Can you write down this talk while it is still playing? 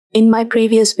In my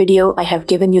previous video, I have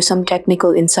given you some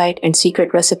technical insight and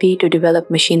secret recipe to develop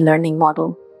machine learning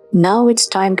model. Now it's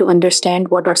time to understand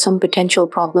what are some potential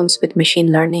problems with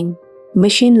machine learning.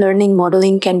 Machine learning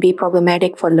modeling can be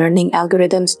problematic for learning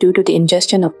algorithms due to the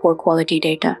ingestion of poor quality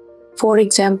data. For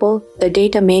example, the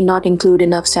data may not include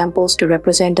enough samples to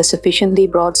represent a sufficiently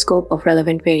broad scope of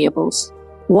relevant variables.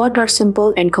 What are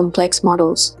simple and complex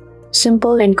models?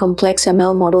 Simple and complex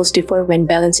ML models differ when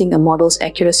balancing a model's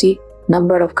accuracy,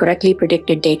 number of correctly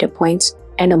predicted data points,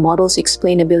 and a model's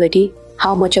explainability,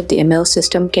 how much of the ML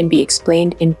system can be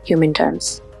explained in human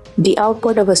terms. The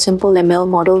output of a simple ML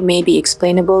model may be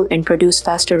explainable and produce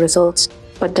faster results,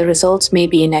 but the results may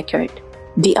be inaccurate.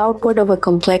 The output of a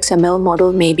complex ML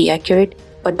model may be accurate,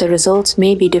 but the results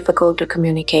may be difficult to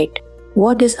communicate.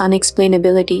 What is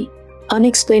unexplainability?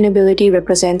 Unexplainability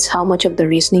represents how much of the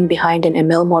reasoning behind an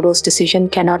ML model's decision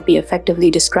cannot be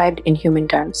effectively described in human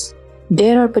terms.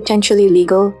 There are potentially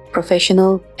legal,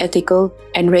 professional, ethical,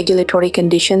 and regulatory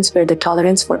conditions where the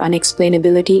tolerance for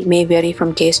unexplainability may vary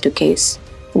from case to case.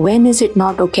 When is it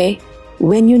not okay?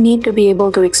 When you need to be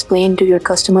able to explain to your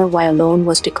customer why a loan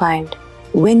was declined.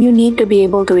 When you need to be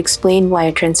able to explain why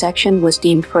a transaction was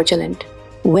deemed fraudulent.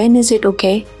 When is it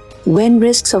okay? When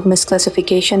risks of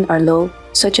misclassification are low,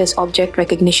 such as object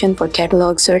recognition for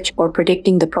catalog search or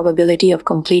predicting the probability of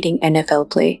completing NFL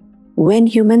play. When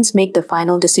humans make the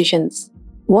final decisions.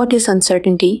 What is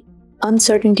uncertainty?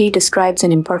 Uncertainty describes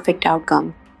an imperfect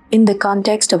outcome. In the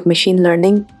context of machine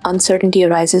learning, uncertainty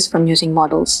arises from using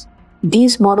models.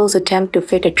 These models attempt to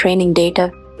fit a training data,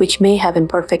 which may have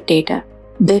imperfect data.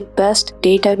 The best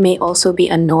data may also be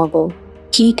unknowable.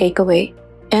 Key takeaway: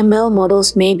 ML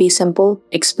models may be simple,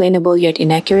 explainable yet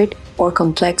inaccurate, or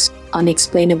complex,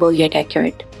 unexplainable yet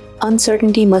accurate.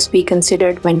 Uncertainty must be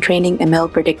considered when training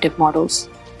ML predictive models.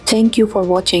 Thank you for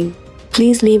watching.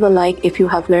 Please leave a like if you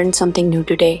have learned something new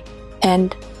today.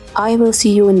 And I will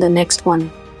see you in the next one.